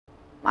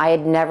I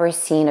had never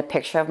seen a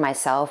picture of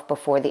myself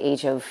before the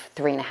age of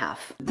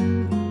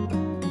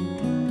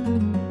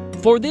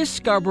 3.5. For this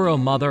Scarborough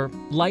mother,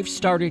 life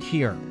started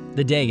here,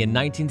 the day in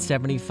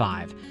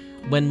 1975,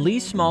 when Lee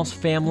Small's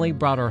family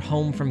brought her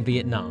home from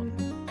Vietnam.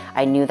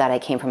 I knew that I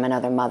came from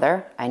another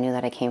mother. I knew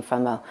that I came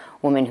from a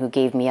woman who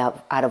gave me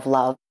up out of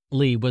love.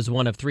 Lee was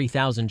one of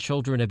 3,000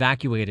 children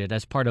evacuated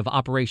as part of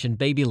Operation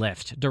Baby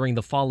Lift during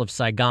the fall of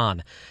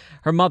Saigon.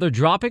 Her mother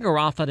dropping her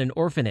off at an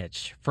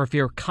orphanage for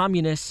fear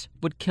communists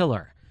would kill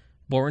her.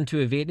 Born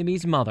to a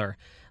Vietnamese mother,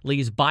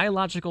 Lee's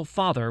biological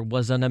father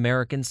was an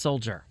American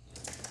soldier.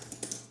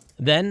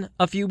 Then,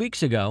 a few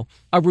weeks ago,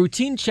 a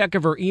routine check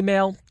of her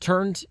email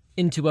turned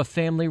into a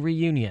family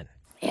reunion.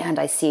 And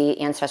I see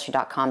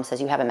Ancestry.com says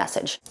you have a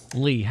message.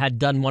 Lee had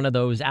done one of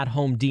those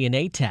at-home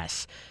DNA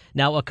tests.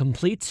 Now a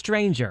complete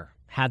stranger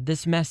had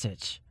this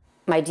message.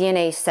 My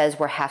DNA says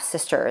we're half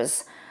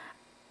sisters.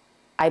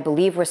 I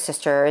believe we're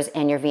sisters,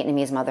 and your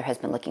Vietnamese mother has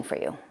been looking for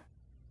you.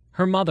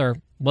 Her mother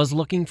was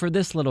looking for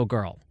this little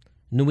girl,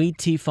 Nguyen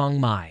Thi Phong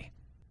Mai.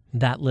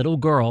 That little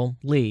girl,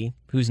 Lee,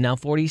 who's now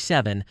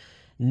 47,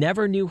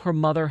 never knew her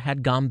mother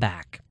had gone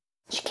back.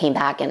 She came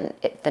back, and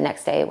the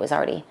next day it was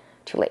already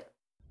too late.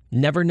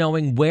 Never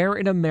knowing where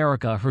in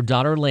America her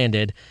daughter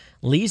landed,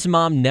 Lee's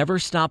mom never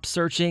stopped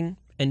searching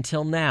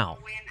until now.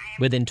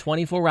 Within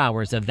 24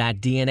 hours of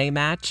that DNA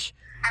match,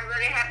 I'm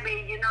really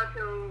happy,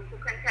 to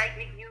contact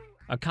with you.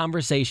 A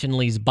conversation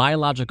Lee's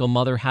biological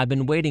mother had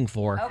been waiting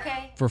for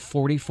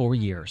 44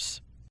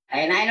 years.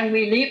 And I don't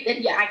believe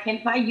that I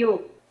can find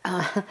you.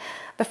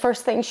 The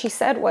first thing she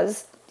said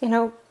was, do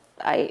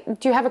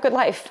you have a good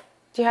life?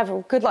 Do you have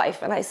a good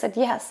life? And I said,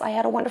 yes, I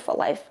had a wonderful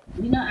life.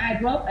 I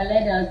wrote a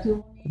letter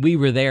to... We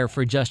were there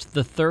for just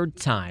the third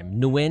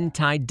time Nguyen,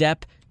 Thai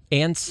Depp,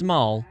 and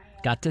Small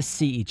got to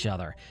see each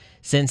other.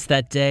 Since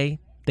that day,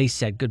 they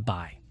said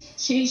goodbye.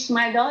 She's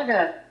my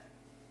daughter.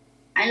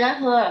 I love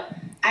her.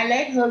 I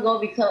let her go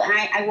because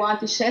I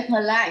want to save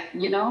her life,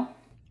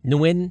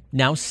 Nguyen,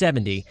 now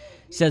 70,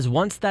 says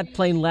once that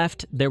plane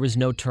left, there was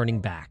no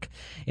turning back.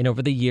 And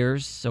over the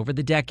years, over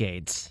the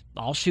decades,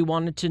 all she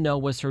wanted to know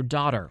was her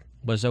daughter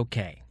was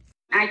okay.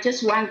 I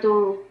just want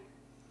to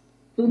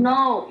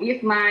know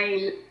if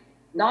my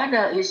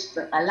daughter is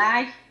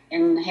alive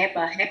and have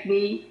a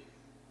happy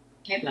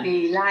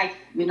life,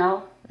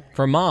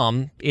 For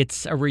mom,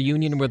 it's a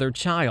reunion with her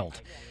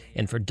child.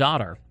 And for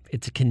daughter,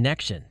 it's a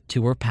connection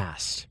to her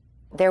past.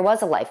 There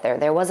was a life there.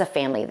 There was a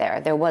family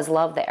there. There was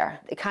love there.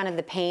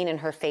 The pain in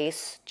her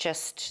face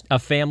just... A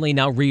family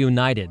now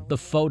reunited. The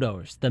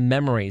photos, the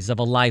memories of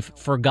a life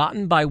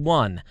forgotten by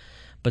one,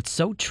 but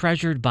so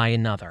treasured by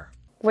another.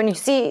 When you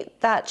see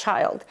that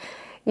child,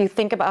 you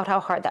think about how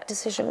hard that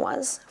decision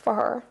was for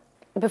her.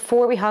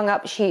 Before we hung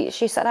up, she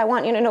said, I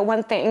want you to know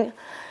one thing,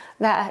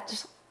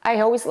 that I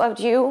always loved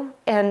you,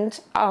 and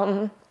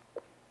I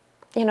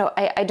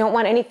don't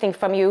want anything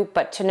from you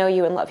but to know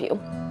you and love you.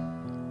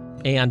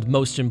 And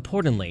most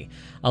importantly,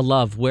 a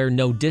love where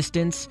no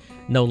distance,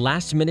 no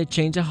last-minute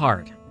change of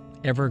heart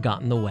ever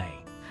got in the way.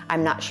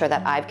 I'm not sure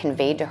that I've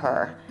conveyed to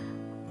her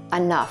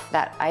enough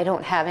that I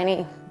don't have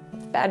any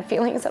bad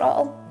feelings at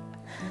all.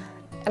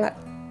 And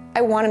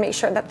I want to make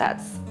sure that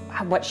that's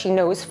what she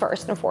knows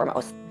first and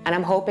foremost. And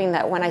I'm hoping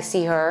that when I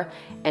see her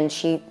and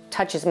she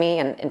touches me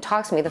and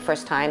talks to me the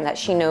first time, that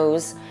she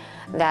knows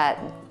that,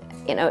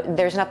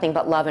 there's nothing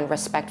but love and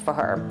respect for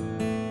her.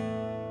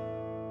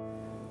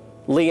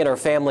 Lee and her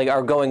family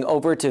are going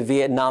over to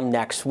Vietnam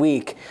next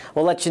week.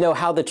 We'll let you know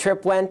how the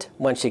trip went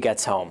when she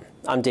gets home.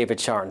 I'm David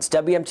Charnes,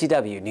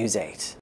 WMTW News 8.